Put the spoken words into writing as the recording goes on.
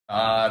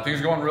Things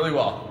are going really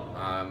well.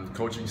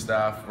 Coaching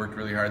staff worked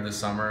really hard this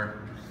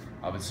summer.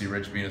 Obviously,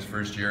 Rich being his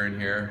first year in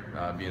here,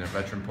 being a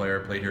veteran player,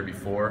 played here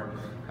before.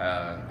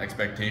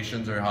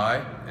 Expectations are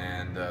high,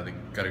 and they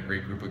got a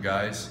great group of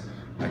guys.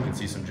 I can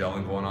see some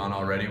gelling going on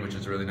already, which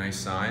is a really nice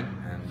sign,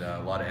 and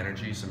a lot of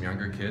energy, some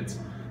younger kids.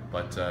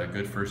 But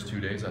good first 2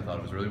 days, I thought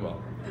it was really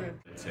well.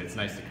 It's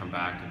nice to come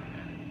back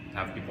and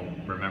have people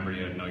remember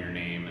you and know your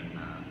name, and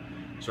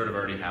sort of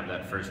already have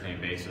that first name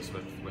basis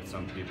with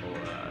some people.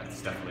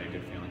 It's definitely a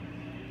good feeling.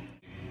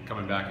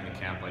 Coming back into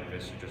camp like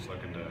this, you're just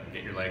looking to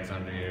get your legs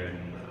under you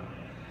and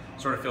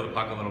sort of feel the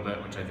puck a little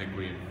bit, which I think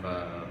we've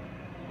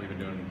been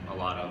doing a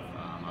lot of.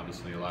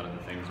 Obviously, a lot of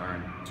the things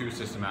aren't too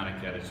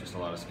systematic yet. It's just a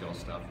lot of skill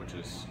stuff, which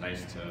is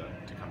nice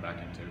to come back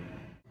into.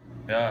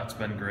 Yeah, it's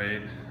been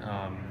great.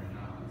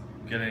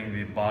 Getting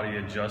the body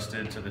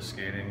adjusted to the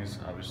skating is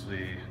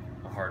obviously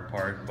a hard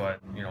part, but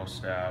you know,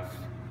 staff,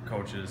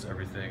 coaches,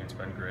 everything, it's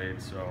been great.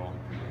 So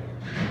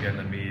getting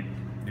to meet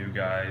new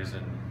guys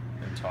and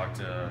talk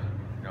to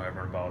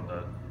everyone about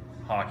the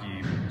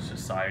hockey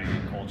society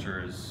and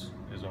culture is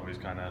always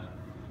kind of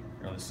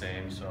the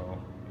same. So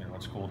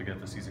it's cool to get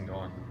the season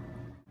going.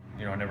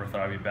 I never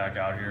thought I'd be back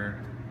out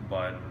here,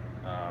 but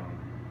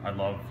I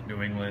love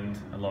New England.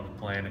 I loved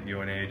playing at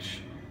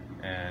UNH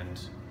and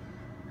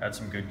had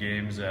some good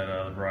games at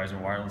the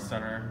Verizon Wireless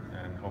Center,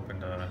 and hoping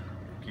to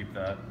keep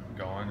that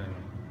going. And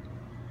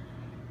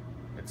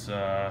it's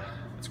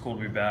cool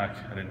to be back.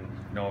 I didn't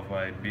know if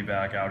I'd be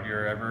back out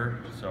here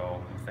ever,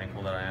 so I'm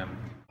thankful that I am.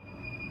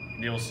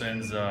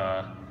 Neilson's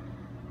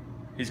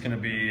he's going to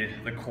be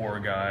the core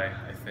guy,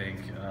 I think.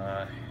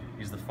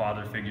 He's the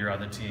father figure on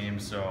the team,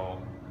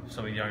 so if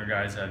some of the younger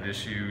guys have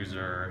issues,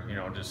 or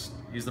just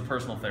he's the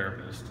personal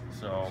therapist.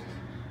 So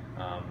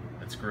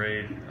it's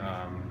great.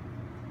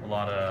 A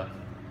lot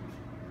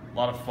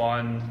of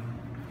fun,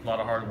 a lot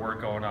of hard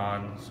work going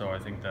on. So I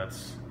think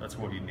that's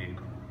what you need.